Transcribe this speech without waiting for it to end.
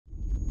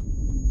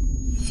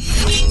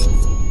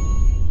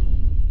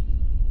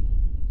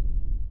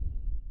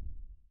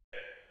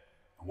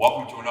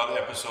Welcome to another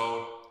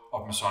episode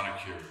of Masonic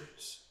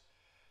Curators.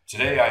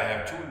 Today I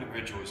have two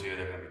individuals here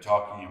that are going to be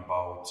talking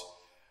about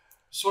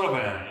sort of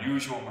an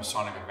unusual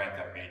Masonic event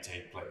that may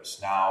take place.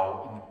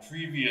 Now, in the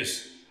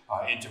previous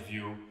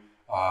interview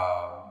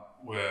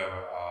where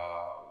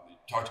we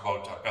talked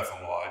about Bethel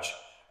Lodge,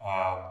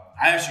 I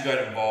actually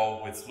got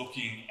involved with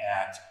looking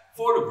at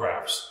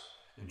photographs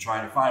and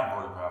trying to find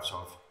photographs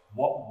of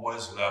what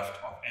was left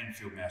of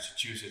Enfield,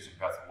 Massachusetts and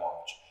Bethel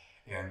Lodge.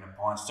 And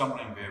upon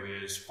stumbling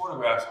various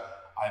photographs,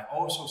 I've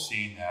also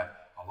seen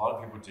that a lot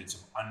of people did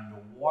some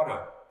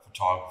underwater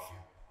photography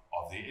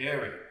of the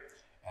area.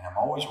 And I'm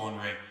always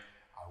wondering,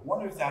 I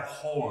wonder if that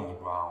hole in the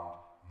ground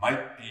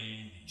might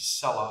be the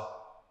cellar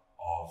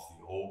of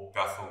the old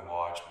Bethel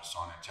Lodge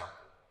Masonic Temple.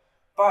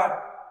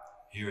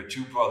 But here are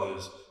two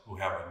brothers who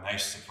have a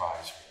nice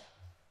surprise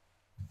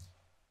for you.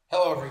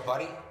 Hello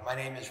everybody, my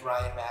name is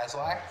Ryan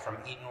Maslak from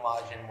Eden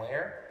Lodge in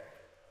Ware.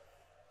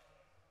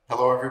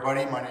 Hello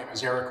everybody, my name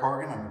is Erich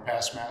Horgan. I'm the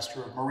past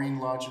master of Marine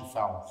Lodge in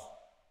Falmouth.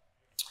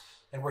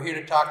 And we're here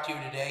to talk to you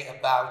today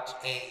about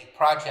a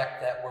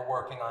project that we're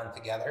working on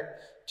together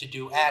to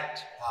do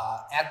at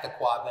the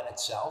Quabbin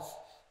itself.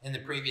 In the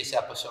previous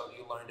episode,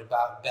 you learned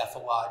about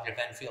Bethel Lodge of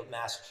Enfield,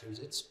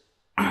 Massachusetts.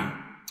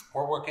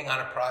 We're working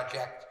on a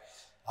project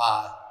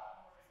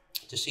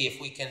to see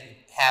if we can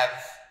have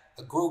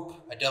a group,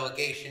 a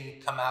delegation,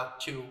 come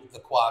out to the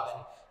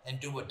Quabbin and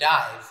do a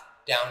dive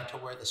down to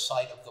where the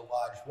site of the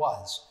lodge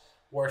was.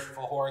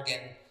 Worshipful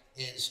Horgan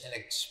is an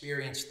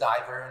experienced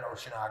diver and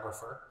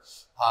oceanographer,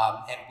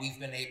 and we've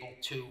been able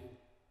to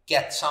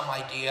get some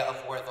idea of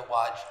where the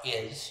lodge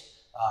is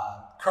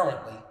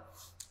currently.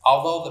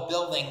 Although the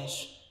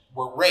buildings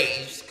were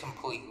raised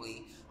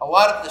completely, a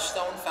lot of the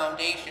stone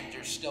foundations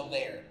are still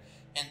there.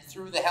 And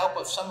through the help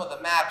of some of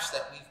the maps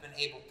that we've been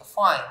able to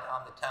find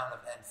on the town of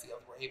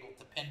Enfield, we're able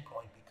to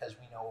pinpoint, because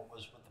we know it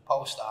was with the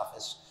post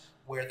office,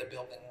 where the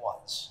building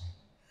was.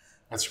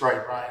 That's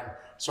right, Ryan.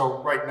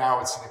 So right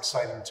now it's an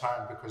exciting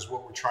time because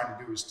what we're trying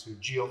to do is to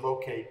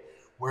geolocate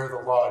where the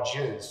lodge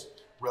is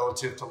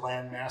relative to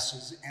land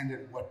masses and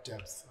at what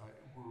depth.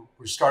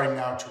 We're starting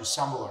now to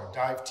assemble our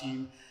dive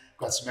team. We've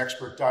got some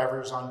expert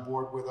divers on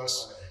board with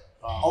us.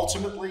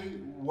 Ultimately,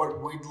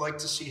 what we'd like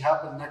to see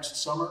happen next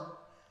summer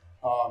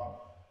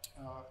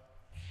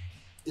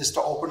is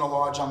to open a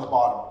lodge on the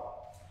bottom.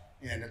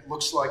 And it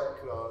looks like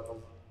the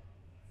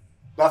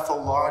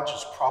Bethel Lodge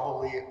is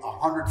probably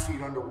 100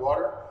 feet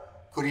underwater.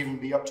 Could even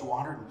be up to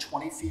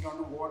 120 feet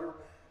underwater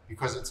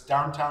because it's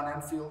downtown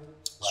Enfield.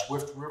 Right.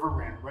 Swift River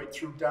ran right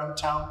through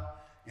downtown.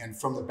 And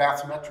from the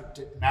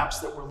bathymetric maps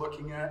that we're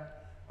looking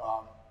at,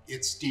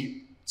 it's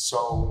deep.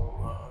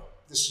 So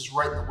this is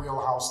right in the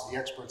wheelhouse of the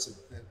experts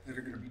that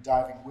are going to be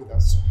diving with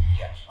us.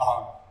 Yes.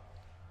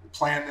 We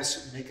plan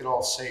this and make it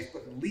all safe.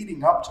 But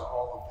leading up to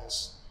all of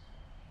this,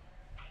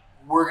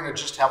 we're going to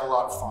just have a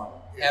lot of fun.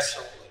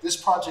 Absolutely. This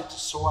project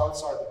is so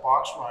outside the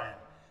box, Ryan,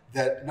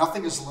 that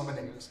nothing is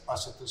limiting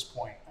us at this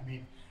point. I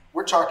mean,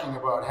 we're talking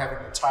about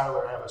having the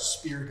tiler have a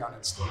spear gun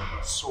instead of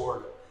a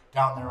sword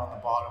down there on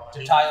the bottom.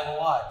 To tile the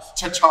lodge.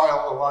 To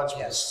tile the lodge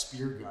with a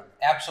spear gun.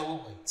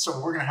 Absolutely. So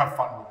we're going to have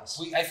fun with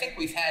this. I think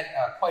we've had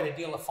quite a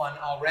deal of fun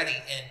already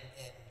in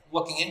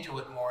looking into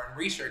it more and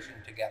researching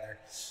together.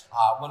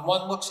 When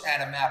one looks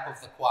at a map of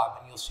the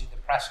Quabbin, you'll see the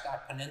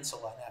Prescott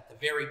Peninsula, and at the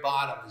very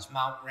bottom is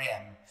Mount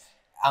Ram.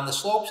 On the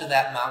slopes of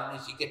that mountain,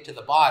 as you get to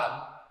the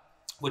bottom,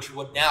 which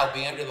would now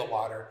be under the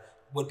water,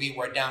 would be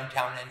where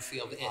downtown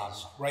Enfield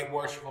is. Right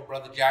Worshipful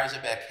Brother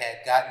Jarzabek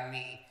had gotten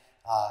me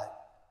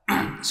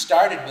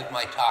started with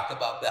my talk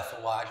about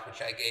Bethel Lodge,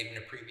 which I gave in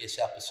a previous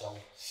episode,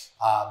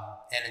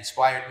 and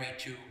inspired me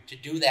to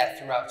do that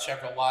throughout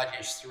several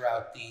lodges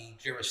throughout the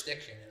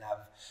jurisdiction. And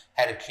I've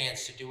had a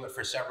chance to do it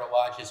for several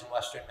lodges in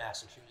Western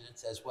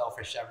Massachusetts, as well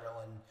for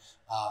several in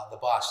the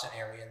Boston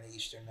area and the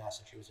Eastern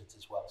Massachusetts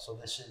as well. So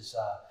this is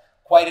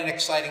quite an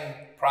exciting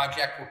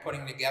project we're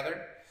putting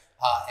together.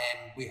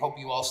 And we hope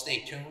you all stay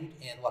tuned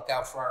and look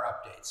out for our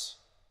updates.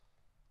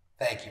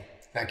 Thank you.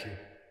 Thank you.